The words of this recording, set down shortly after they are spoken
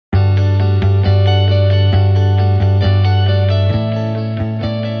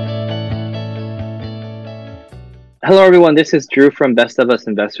Hello, everyone. This is Drew from Best of Us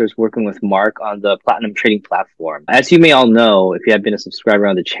Investors working with Mark on the Platinum Trading Platform. As you may all know, if you have been a subscriber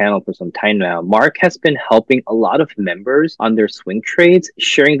on the channel for some time now, Mark has been helping a lot of members on their swing trades,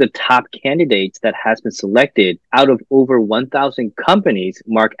 sharing the top candidates that has been selected out of over 1,000 companies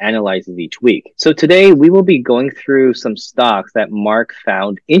Mark analyzes each week. So today we will be going through some stocks that Mark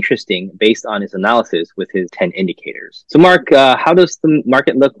found interesting based on his analysis with his 10 indicators. So Mark, how does the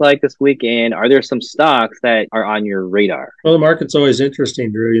market look like this week? And are there some stocks that are on your radar? Well, the market's always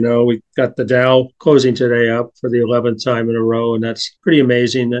interesting, Drew. We got the Dow closing today up for the 11th time in a row, and that's pretty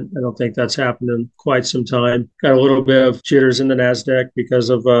amazing. And I don't think that's happened in quite some time. Got a little bit of jitters in the NASDAQ because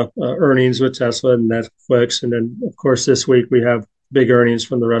of earnings with Tesla and Netflix. And then, of course, this week we have big earnings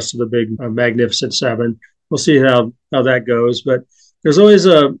from the rest of the big Magnificent Seven. We'll see how that goes. But there's always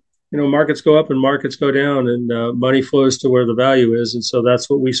markets go up and markets go down, and money flows to where the value is. And so that's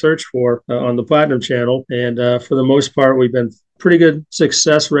what we search for on the Platinum channel. And for the most part, we've been pretty good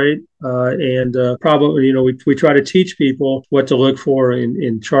success rate. And probably, we try to teach people what to look for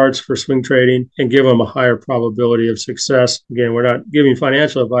in charts for swing trading and give them a higher probability of success. Again, we're not giving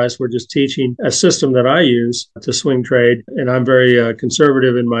financial advice. We're just teaching a system that I use to swing trade. And I'm very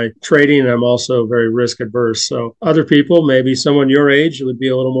conservative in my trading, and I'm also very risk adverse. So other people, maybe someone your age, would be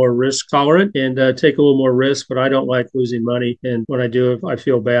a little more risk tolerant and take a little more risk, but I don't like losing money. And when I do, I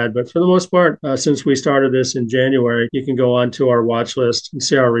feel bad. But for the most part, since we started this in January, you can go on to our watch list and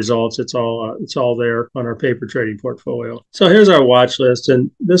see our results. It's all there on our paper trading portfolio. So here's our watch list,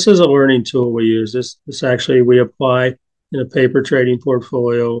 and this is a learning tool we use. This actually we apply in a paper trading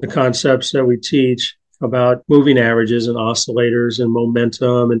portfolio. The concepts that we teach about moving averages and oscillators and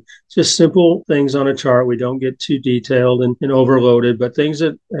momentum and just simple things on a chart. We don't get too detailed and overloaded, but things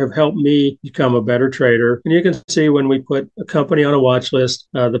that have helped me become a better trader. And you can see when we put a company on a watch list,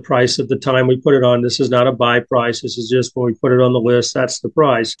 the price at the time we put it on. This is not a buy price. This is just when we put it on the list, that's the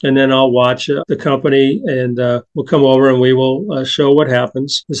price. And then I'll watch the company, and we'll come over and we will show what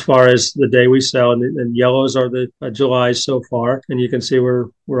happens as far as the day we sell. And yellows are the July's so far. And you can see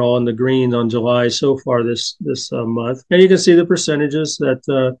we're all in the green on July so far this month. And you can see the percentages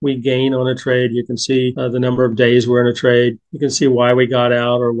that we gain on a trade. You can see the number of days we're in a trade. You can see why we got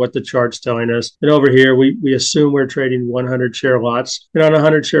out or what the chart's telling us. And over here, we assume we're trading 100 share lots. And on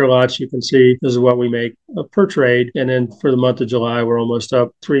 100 share lots, you can see this is what we make per trade. And then for the month of July, we're almost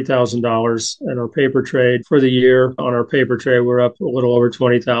up $3,000 in our paper trade. For the year, on our paper trade, we're up a little over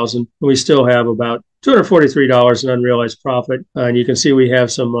 $20,000. And we still have about $243 in unrealized profit. And you can see we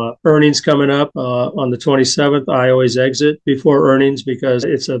have some earnings coming up on the 27th. I always exit before earnings because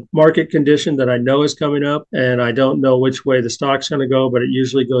it's a market condition that I know is coming up, and I don't know which way the stock's going to go, but it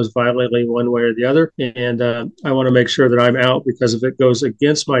usually goes violently one way or the other. And I want to make sure that I'm out, because if it goes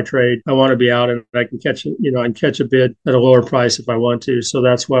against my trade, I want to be out and I can catch a bid at a lower price if I want to. So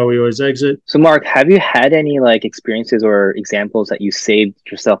that's why we always exit. So Mark, have you had any experiences or examples that you saved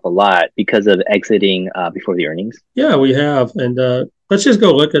yourself a lot because of exiting before the earnings? Yeah, we have. And let's just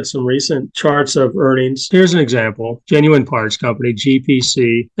go look at some recent charts of earnings. Here's an example, Genuine Parts Company,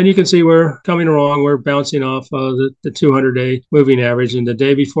 GPC. And you can see we're coming along. We're bouncing off the 200-day moving average. And the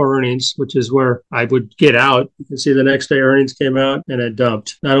day before earnings, which is where I would get out, you can see the next day earnings came out and it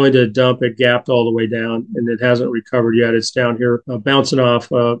dumped. Not only did it dump, it gapped all the way down, and it hasn't recovered yet. It's down here bouncing off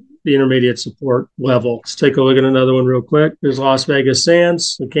the intermediate support level. Let's take a look at another one real quick. There's Las Vegas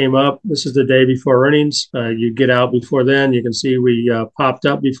Sands. It came up. This is the day before earnings. You get out before then. You can see we popped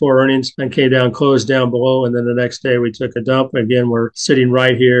up before earnings and came down, closed down below. And then the next day we took a dump. Again, we're sitting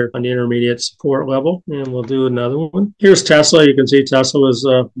right here on the intermediate support level. And we'll do another one. Here's Tesla. You can see Tesla was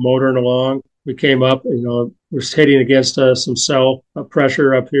motoring along. We came up, we're hitting against some sell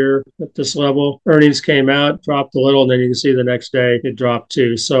pressure up here at this level. Earnings came out, dropped a little, and then you can see the next day it dropped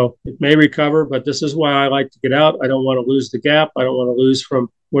too. So it may recover, but this is why I like to get out. I don't want to lose the gap. I don't want to lose from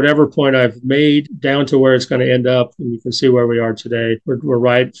whatever point I've made down to where it's going to end up. And you can see where we are today. We're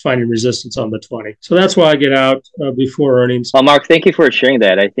right finding resistance on the 20. So that's why I get out before earnings. Well, Mark, thank you for sharing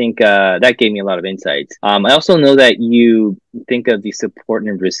that. I think that gave me a lot of insights. I also know that you think of the support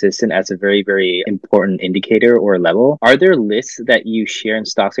and resistance as a very, very important indicator or level. Are there lists that you share in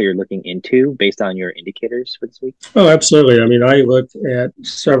stocks that you're looking into based on your indicators for this week? Oh, absolutely. I mean, I look at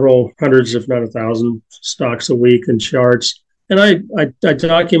several hundreds, if not 1,000 stocks a week and charts. And I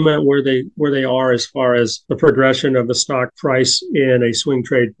document where they are as far as the progression of the stock price in a swing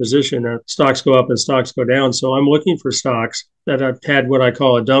trade position. Stocks go up and stocks go down. So I'm looking for stocks that I've had what I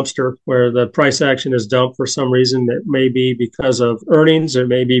call a dumpster, where the price action is dumped for some reason. That may be because of earnings, it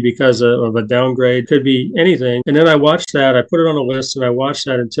may be because of a downgrade, could be anything. And then I watch that, I put it on a list, and I watch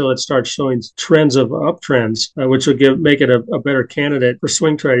that until it starts showing trends of uptrends, which will make it a better candidate for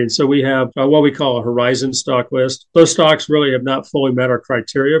swing trading. So we have what we call a horizon stock list. Those stocks really have not fully met our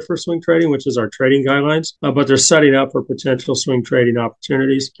criteria for swing trading, which is our trading guidelines, but they're setting up for potential swing trading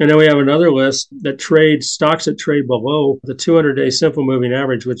opportunities. And then we have another list that trades stocks that trade below the 200-day simple moving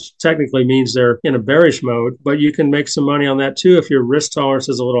average, which technically means they're in a bearish mode, but you can make some money on that too if your risk tolerance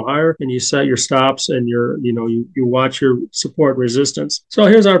is a little higher and you set your stops and you watch your support resistance. So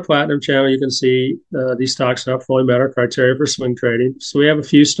here's our Platinum channel. You can see these stocks not fully met our criteria for swing trading. So we have a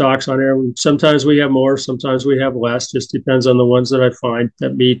few stocks on there. Sometimes we have more, sometimes we have less. Just depends on the ones that I find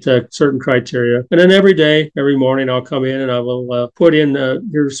that meet certain criteria. And then every day, every morning, I'll come in and I will put in,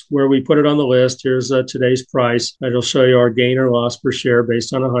 here's where we put it on the list. Here's today's price. It'll show you our gain or loss per share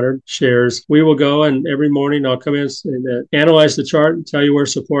based on 100 shares. We will go and every morning I'll come in and analyze the chart and tell you where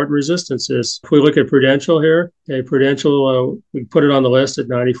support and resistance is. If we look at Prudential here, okay, Prudential, we put it on the list at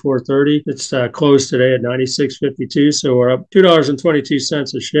 94.30. It's closed today at 96.52, so we're up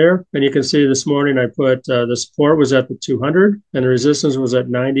 $2.22 a share. And you can see this morning I put the support was at the 200 and the resistance was at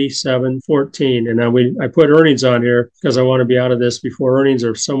 97.14. And now I put earnings on here because I want to be out of this before earnings,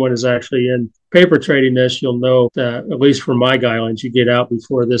 or if someone is actually in paper trading this, you'll know that, at least for my guidelines, you get out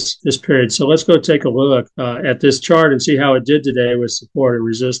before this period. So let's go take a look at this chart and see how it did today with support and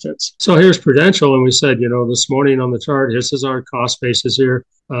resistance. So here's Prudential, and we said, this morning on the chart, this is our cost basis here.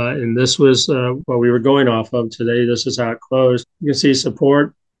 And this was what we were going off of today. This is how it closed. You can see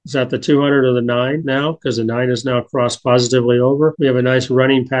support is at the 200 or the 9 now, because the 9 is now crossed positively over. We have a nice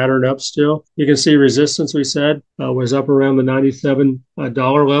running pattern up still. You can see resistance, we said, was up around the $97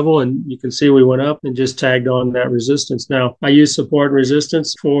 level, and you can see we went up and just tagged on that resistance. Now, I use support and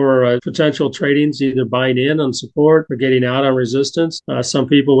resistance for potential tradings, either buying in on support or getting out on resistance. Some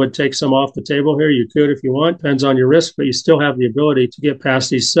people would take some off the table here. You could if you want. Depends on your risk, but you still have the ability to get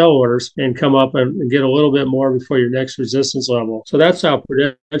past these sell orders and come up and get a little bit more before your next resistance level. So that's how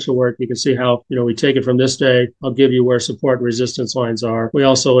Prudential work. You can see how, we take it from this day. I'll give you where support and resistance lines are. We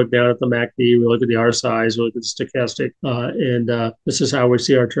also look down at the MACD. We look at the RSIs. We look at the stochastic. And this is how we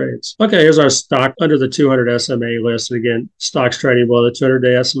see our trades. Okay, here's our stock under the 200 SMA list. And again, stocks trading below the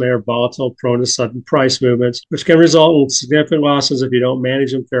 200-day SMA are volatile, prone to sudden price movements, which can result in significant losses if you don't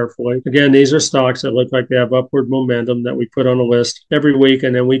manage them carefully. Again, these are stocks that look like they have upward momentum that we put on a list every week,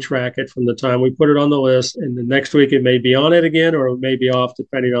 and then we track it from the time we put it on the list. And the next week it may be on it again, or it may be off,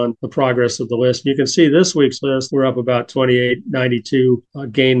 depending on the progress of the list. You can see this week's list, we're up about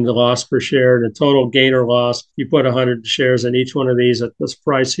 28.92 gain to loss per share. The total gain or loss, you put 100 shares in each one of these at this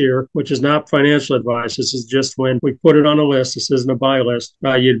price here, which is not financial advice. This is just when we put it on a list. This isn't a buy list.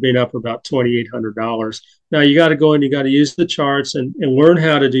 You'd been up about $2,800. Now, you got to go and you got to use the charts and learn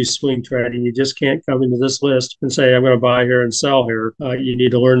how to do swing trading. You just can't come into this list and say, I'm going to buy here and sell here. You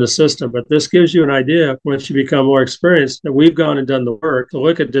need to learn the system. But this gives you an idea, once you become more experienced, that we've gone and done the work to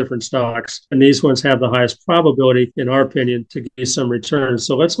look at different stocks. And these ones have the highest probability, in our opinion, to give you some returns.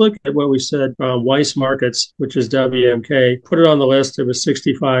 So let's look at what we said, Weiss Markets, which is WMK. Put it on the list. It was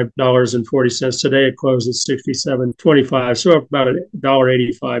 $65.40. Today it closed at $67.25. So up about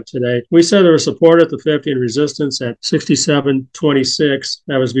 $1.85 today. We said there was support at the 50 and resistance at 67.26.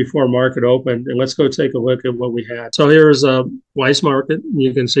 That was before market opened. And let's go take a look at what we had. So here's Weiss Market.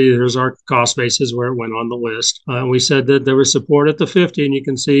 You can see there's our cost basis where it went on the list. We said that there was support at the 50, and you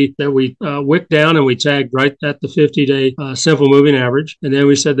can see that we wicked down and we tagged right at the 50-day simple moving average. And then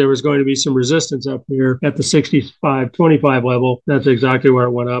we said there was going to be some resistance up here at the 65.25 level. That's exactly where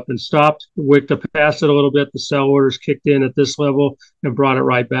it went up and stopped. Wicked past it a little bit. The sell orders kicked in at this level and brought it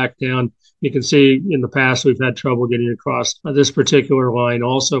right back down. You can see in the past, we've had trouble getting across this particular line.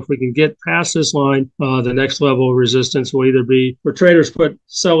 Also, if we can get past this line, the next level of resistance will either be where traders put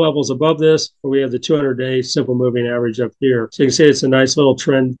sell levels above this, or we have the 200-day simple moving average up here. So you can see it's a nice little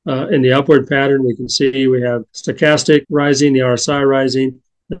trend in the upward pattern. We can see we have stochastic rising, the RSI rising,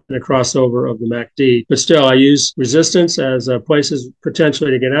 and a crossover of the MACD. But still, I use resistance as places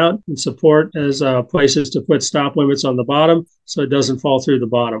potentially to get out, and support as places to put stop limits on the bottom so it doesn't fall through the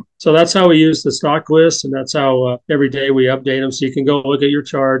bottom. So that's how we use the stock list, and that's how every day we update them. So you can go look at your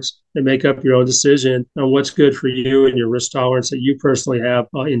charts, and make up your own decision on what's good for you and your risk tolerance that you personally have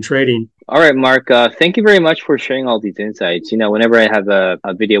in trading. All right, Mark, thank you very much for sharing all these insights. Whenever I have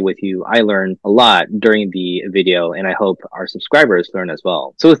a video with you, I learn a lot during the video, and I hope our subscribers learn as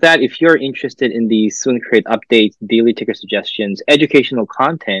well. So with that, if you're interested in the swing trade updates, daily ticker suggestions, educational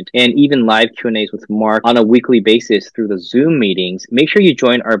content, and even live Q&As with Mark on a weekly basis through the Zoom meetings, make sure you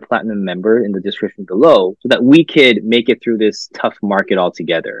join our Platinum member in the description below so that we could make it through this tough market all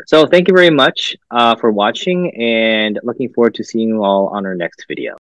together. So thank you very much for watching, and looking forward to seeing you all on our next video.